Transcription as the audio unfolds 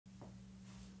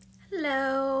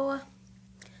Hello.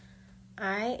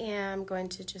 I am going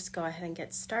to just go ahead and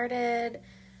get started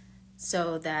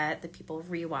so that the people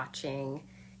rewatching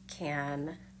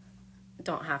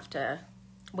don't have to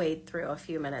wade through a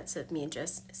few minutes of me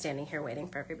just standing here waiting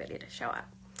for everybody to show up.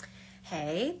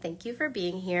 Hey, thank you for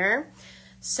being here.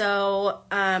 So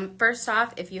first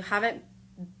off, if you haven't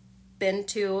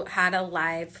had a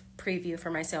live preview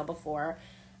for my sale before,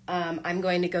 I'm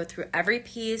going to go through every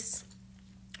piece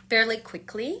fairly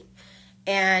quickly,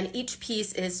 and each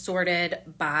piece is sorted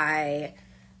by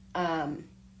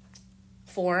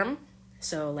form,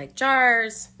 so like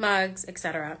jars, mugs,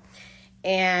 etc.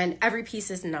 And every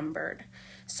piece is numbered.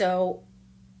 So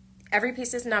every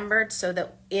piece is numbered so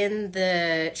that in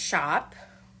the shop,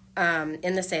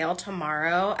 in the sale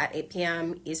tomorrow at 8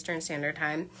 p.m. Eastern Standard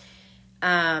Time,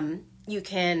 you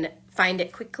can find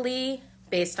it quickly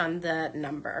based on the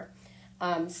number.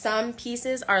 Some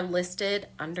pieces are listed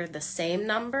under the same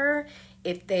number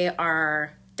if they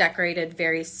are decorated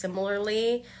very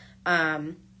similarly.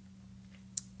 And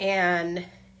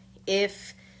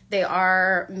if they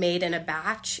are made in a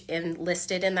batch and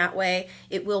listed in that way,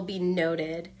 it will be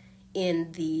noted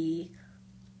in the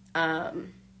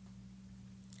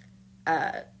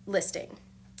listing.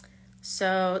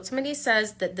 So somebody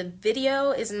says that the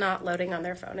video is not loading on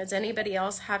their phone. Is anybody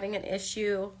else having an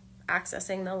issue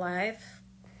accessing the live?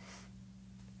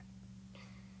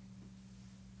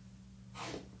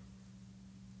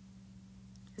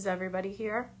 Is everybody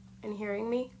here and hearing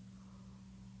me?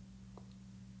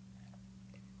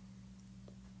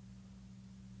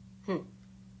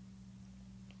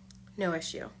 No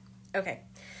issue. Okay.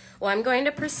 Well, I'm going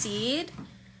to proceed.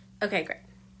 Okay, great.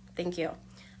 Thank you.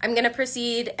 I'm going to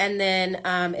proceed, and then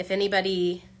if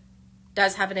anybody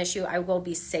does have an issue, I will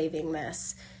be saving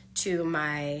this to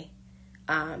my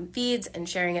feeds and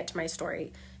sharing it to my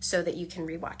story so that you can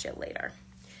rewatch it later.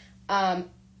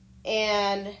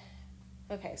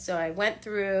 Okay, so I went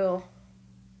through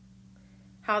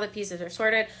how the pieces are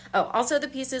sorted. Oh, also the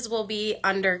pieces will be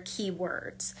under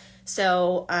keywords.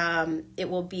 So it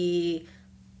will be,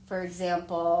 for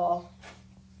example,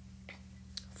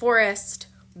 forest,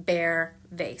 bear,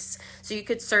 vase. So you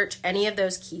could search any of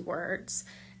those keywords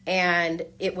and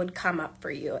it would come up for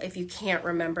you if you can't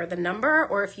remember the number,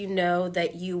 or if you know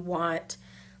that you want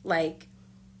like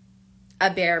a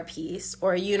bear piece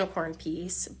or a unicorn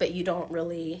piece, but you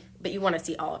want to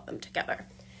see all of them together.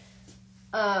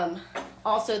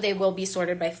 Also, they will be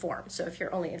sorted by form. So if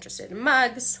you're only interested in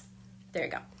mugs, there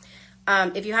you go.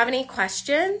 If you have any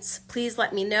questions, please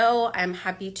let me know. I'm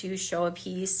happy to show a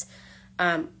piece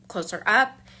closer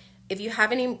up. If you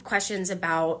have any questions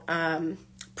about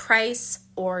price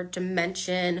or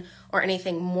dimension or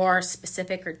anything more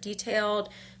specific or detailed,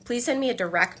 please send me a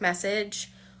direct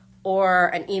message or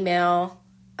an email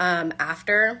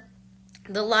after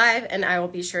the live, and I will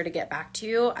be sure to get back to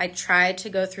you. I tried to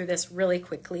go through this really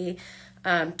quickly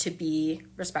to be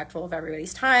respectful of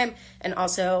everybody's time, and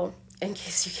also, in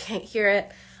case you can't hear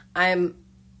it, I'm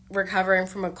recovering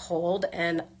from a cold,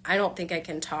 and I don't think I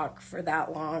can talk for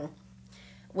that long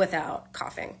without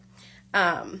coughing.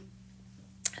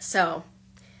 So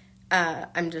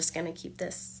I'm just going to keep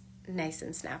this nice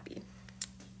and snappy.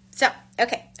 So,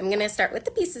 okay, I'm going to start with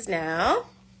the pieces now.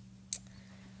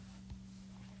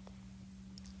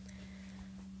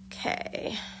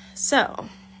 Okay, so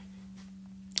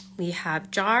we have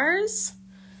jars,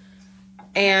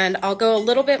 and I'll go a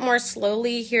little bit more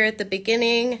slowly here at the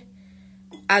beginning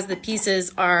as the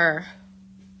pieces are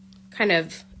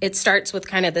it starts with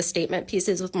kind of the statement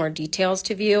pieces with more details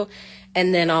to view,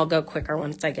 and then I'll go quicker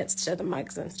once I get to the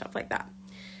mugs and stuff like that.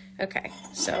 Okay,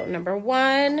 so number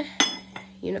 1,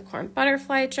 unicorn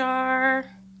butterfly jar.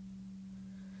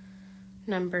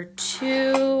 Number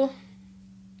 2,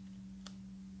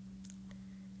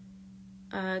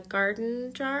 a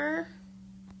garden jar.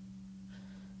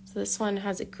 So this one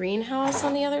has a greenhouse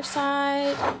on the other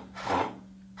side.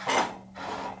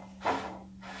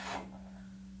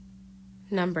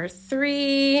 Number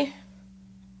 3,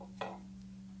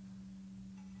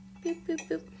 boop, boop,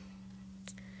 boop.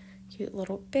 Cute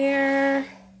little bear,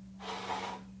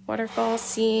 waterfall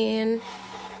scene.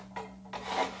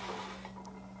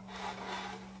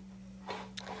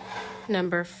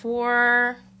 Number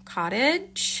 4,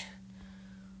 cottage,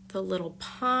 the little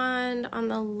pond on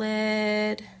the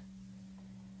lid.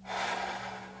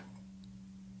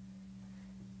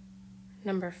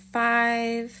 Number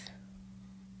 5,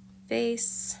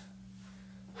 vase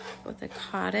with a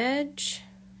cottage,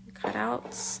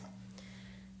 cutouts.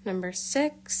 Number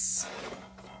 6,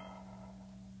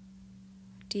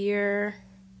 deer,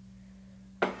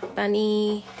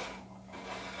 bunny,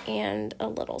 and a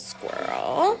little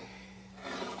squirrel.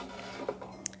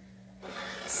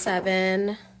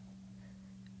 7,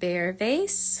 bear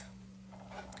vase.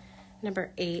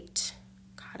 Number 8,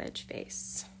 cottage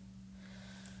vase.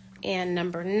 And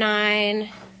number 9,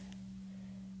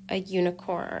 a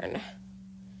unicorn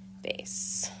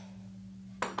vase.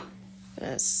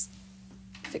 Let's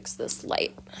fix this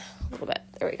light a little bit.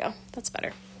 There we go. That's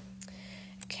better.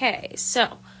 Okay,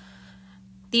 so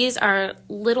these are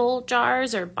little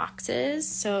jars or boxes.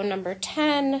 So number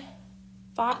 10,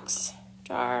 box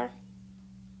jar.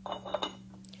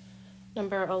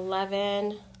 Number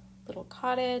 11, little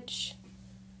cottage.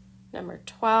 Number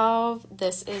 12,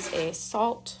 this is a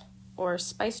salt or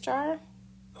spice jar.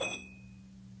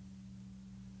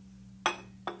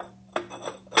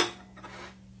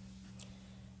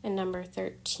 And number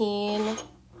 13,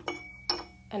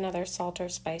 another salt or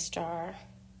spice jar,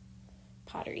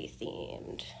 pottery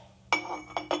themed.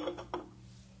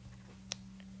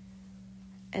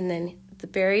 And then the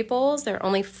berry bowls, there are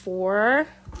only 4.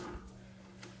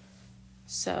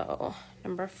 So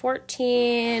number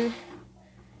 14,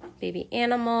 baby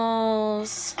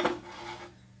animals.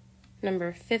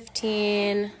 Number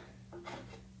 15,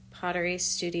 pottery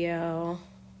studio,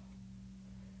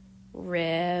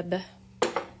 rib.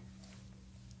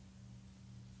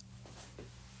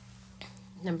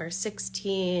 Number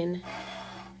 16,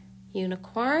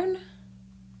 unicorn.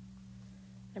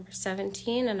 Number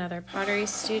 17, another pottery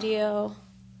studio,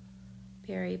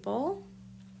 berry bowl.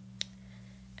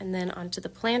 And then onto the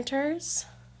planters.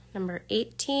 Number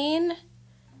 18,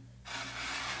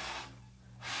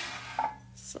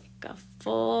 it's like a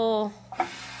full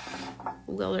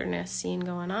wilderness scene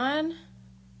going on.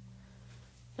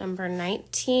 Number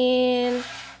 19,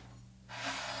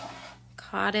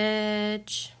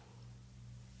 cottage.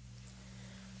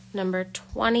 Number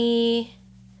 20,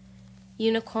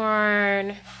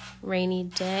 unicorn, rainy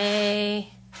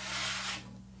day.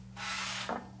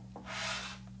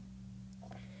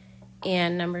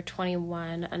 And number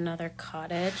 21, another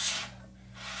cottage.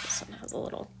 This one has a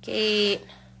little gate,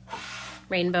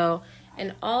 rainbow,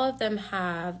 and all of them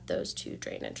have those 2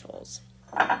 drainage holes.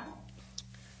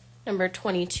 Number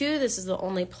 22, this is the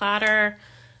only platter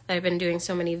that I've been doing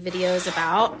so many videos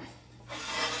about.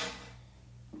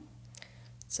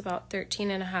 It's about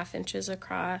 13.5 inches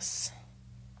across.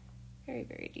 Very,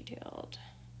 very detailed.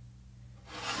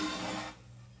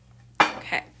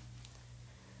 Okay.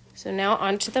 So now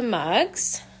on to the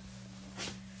mugs.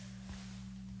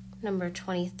 Number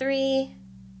 23,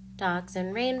 dogs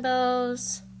and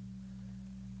rainbows.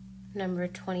 Number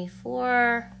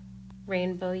 24,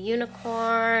 rainbow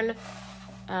unicorn,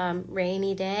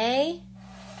 rainy day.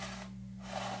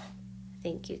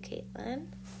 Thank you, Caitlin.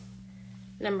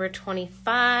 Number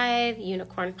 25,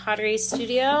 unicorn pottery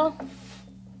studio.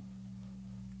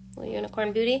 Little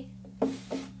unicorn booty.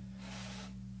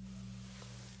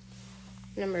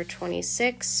 Number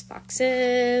 26,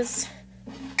 boxes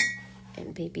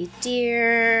and baby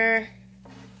deer.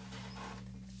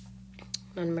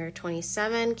 Number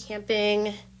 27,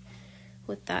 camping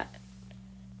with that.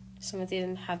 Some of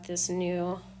them have this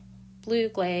new blue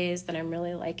glaze that I'm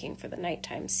really liking for the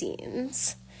nighttime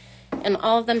scenes. And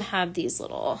all of them have these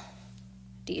little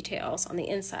details on the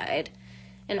inside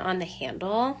and on the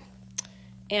handle,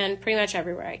 and pretty much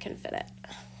everywhere I can fit it.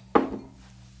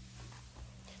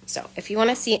 So if you want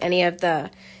to see any of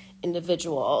the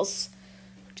individuals,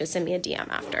 just send me a DM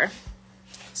after.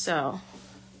 So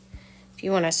if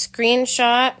you want a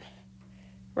screenshot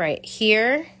right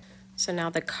here. So now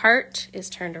the cart is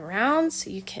turned around so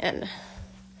you can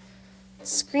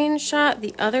screenshot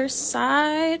the other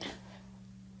side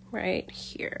right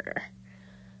here.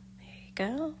 There you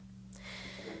go.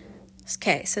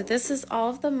 Okay, so this is all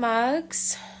of the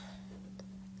mugs.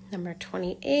 Number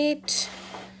 28,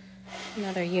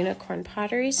 another unicorn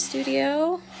pottery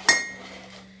studio.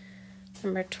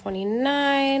 Number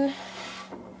 29,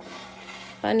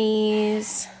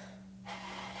 bunnies,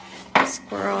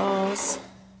 squirrels,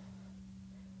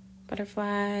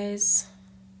 butterflies.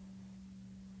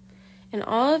 And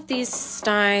all of these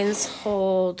steins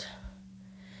hold,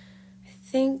 I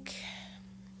think,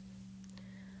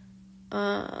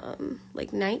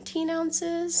 like 19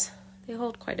 ounces. They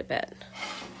hold quite a bit.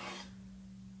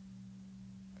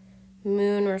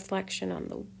 Moon reflection on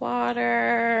the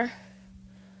water.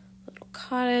 Little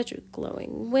cottage with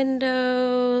glowing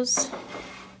windows.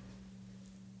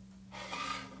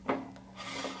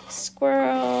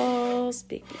 Squirrels,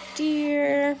 baby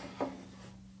deer,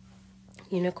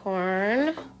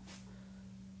 unicorn,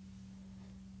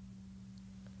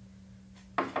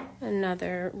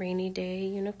 another rainy day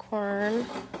unicorn,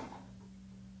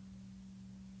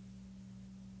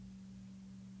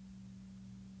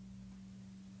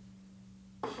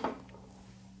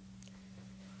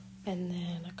 And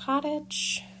then a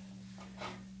cottage,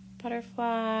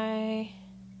 butterfly,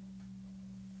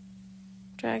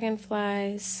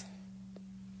 dragonflies,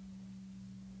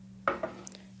 a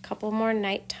couple more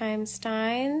nighttime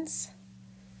steins,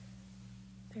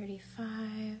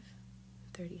 35,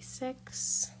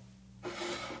 36.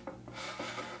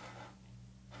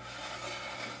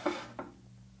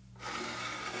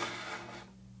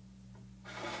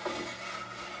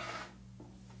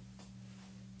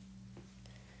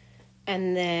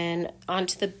 And then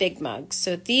onto the big mugs.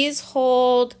 So these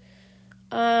hold,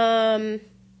 I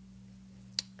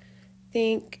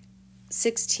think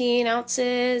 16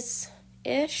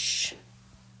 ounces-ish.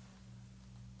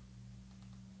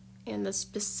 And the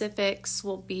specifics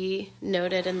will be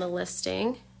noted in the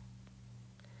listing.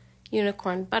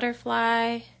 Unicorn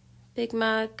butterfly, big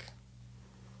mug.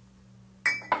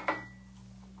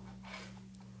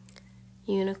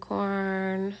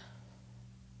 Unicorn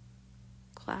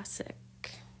classic.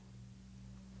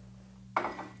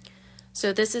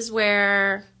 So this is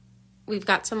where we've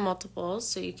got some multiples,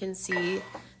 so you can see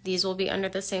these will be under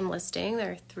the same listing.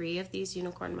 There are 3 of these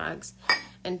unicorn mugs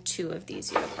and 2 of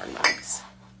these unicorn mugs.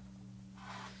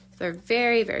 They're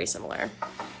very, very similar.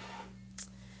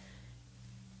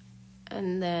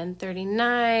 And then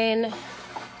 39,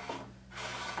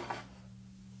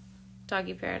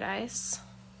 Doggy Paradise.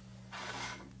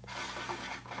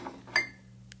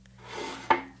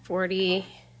 40,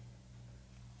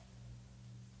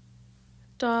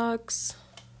 dogs,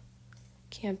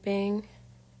 camping.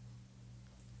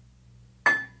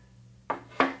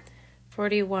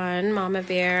 41, Mama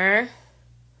Bear,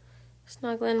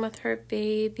 snuggling with her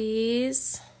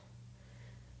babies.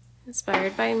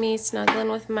 Inspired by me snuggling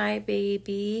with my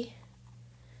baby.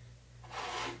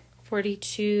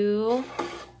 42,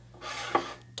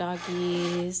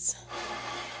 doggies,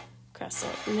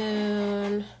 crescent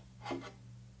moon,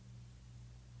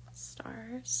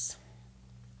 stars.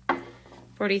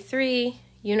 43,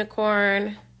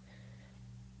 unicorn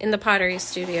in the pottery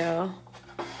studio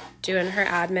doing her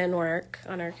admin work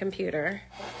on her computer,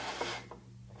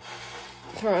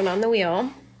 throwing on the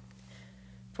wheel.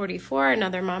 44,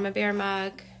 another Mama Bear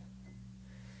mug.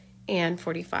 And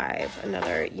 45,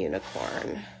 another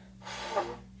unicorn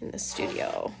in the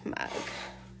studio mug.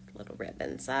 Little rib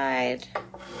inside.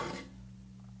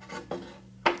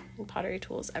 And pottery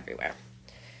tools everywhere.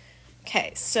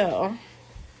 Okay, so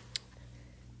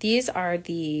these are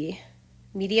the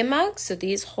medium mugs. So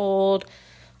these hold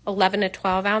 11 to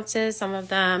 12 ounces. Some of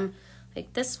them,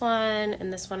 like this one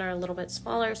and this one, are a little bit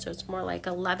smaller, so it's more like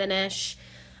 11-ish.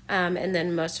 And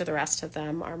then most of the rest of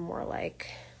them are more like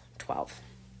 12.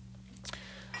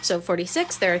 So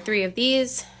 46, there are 3 of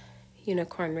these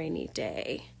unicorn rainy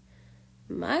day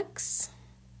mugs.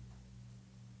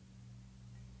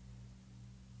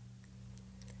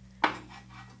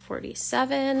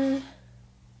 47,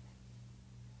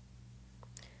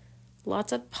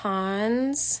 lots of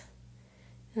ponds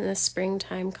in the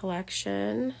springtime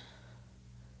collection.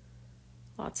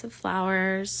 Lots of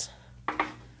flowers.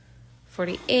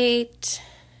 48,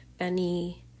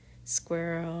 Benny,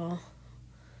 squirrel,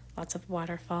 lots of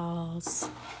waterfalls.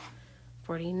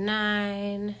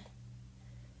 49,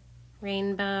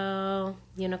 rainbow,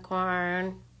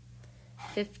 unicorn.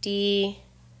 50,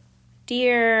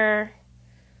 deer,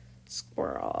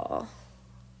 squirrel,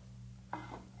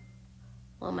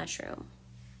 little mushroom.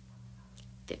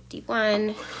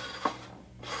 51,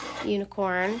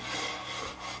 unicorn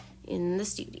in the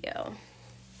studio.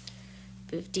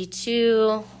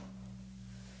 52,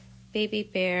 baby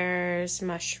bears,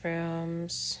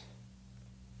 mushrooms,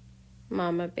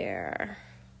 mama bear,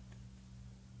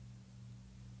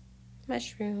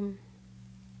 mushroom.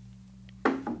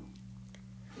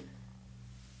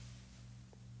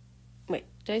 Wait,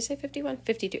 did I say 51?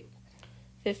 52.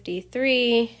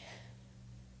 53,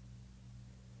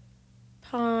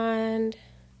 pond,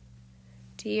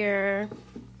 deer.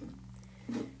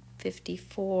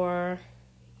 54,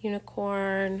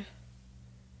 unicorn.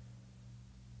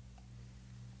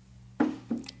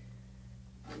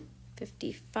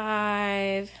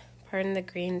 55, pardon the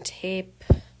green tape.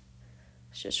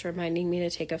 It's just reminding me to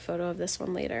take a photo of this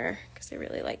one later because I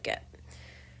really like it.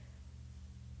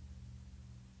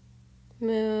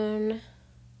 Moon,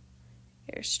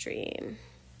 Airstream.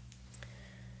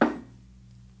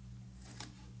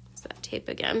 It's that tape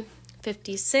again.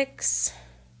 56.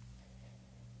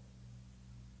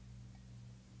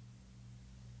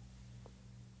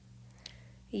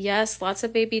 Yes, lots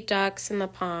of baby ducks in the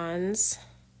ponds.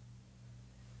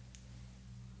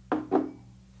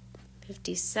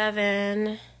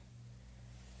 57.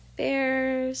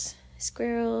 Bears,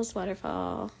 squirrels,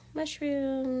 waterfall,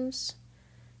 mushrooms,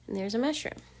 And there's a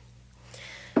mushroom.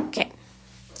 Okay.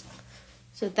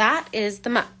 So that is the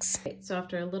mugs. So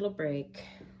after a little break,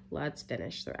 let's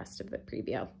finish the rest of the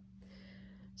preview.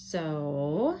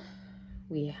 So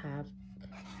we have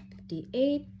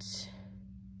 58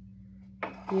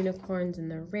 unicorns in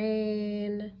the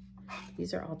rain.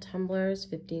 These are all tumblers.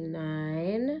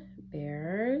 59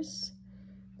 bears,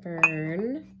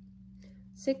 fern,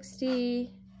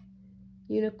 60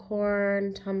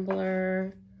 unicorn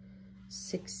tumbler,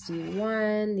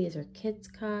 61, these are kids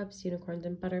cups, unicorns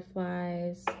and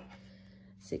butterflies,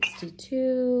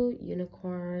 62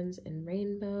 unicorns and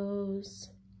rainbows,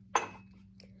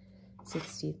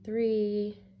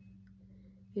 63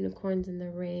 unicorns in the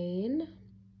rain,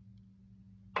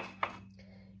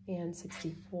 and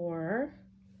 64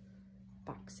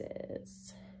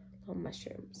 boxes, little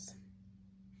mushrooms.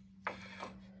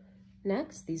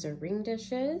 Next, these are ring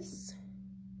dishes,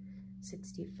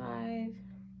 65,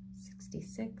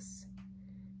 66,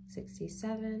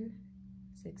 67,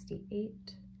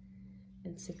 68,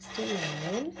 and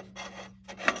 69.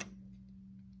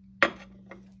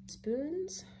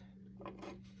 Spoons,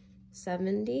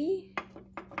 70,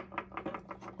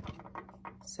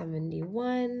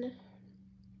 71,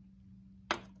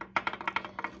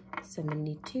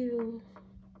 72,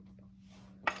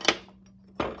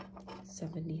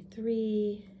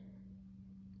 73,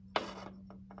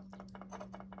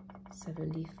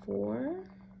 74,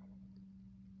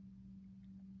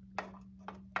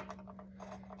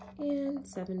 and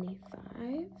 75.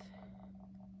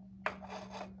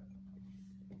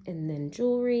 And then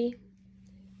jewelry.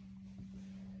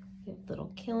 We have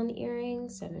little kiln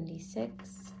earrings,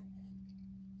 76.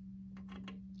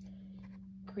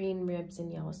 Green ribs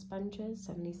and yellow sponges,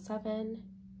 77.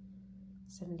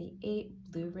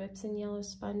 78 blue ribs and yellow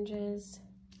sponges.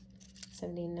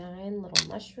 79 little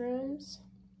mushrooms.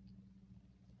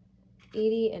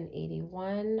 80 and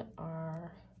 81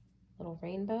 are little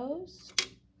rainbows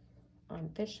on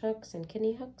fish hooks and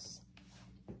kidney hooks.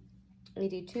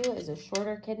 82 is a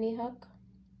shorter kidney hook.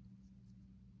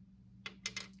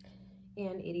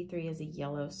 And 83 is a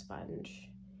yellow sponge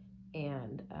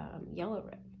and yellow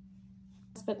rib.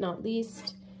 Last but not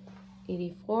least,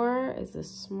 84 is a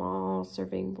small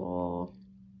serving bowl.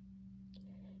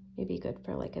 Maybe good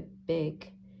for like a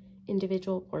big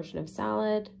individual portion of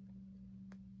salad.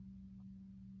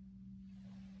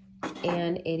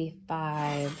 And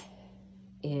 85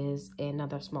 is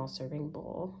another small serving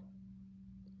bowl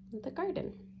in the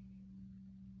garden.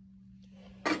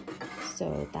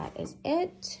 So that is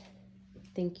it.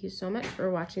 Thank you so much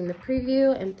for watching the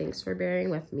preview, and thanks for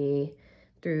bearing with me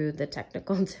through the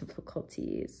technical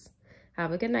difficulties.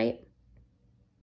 Have a good night.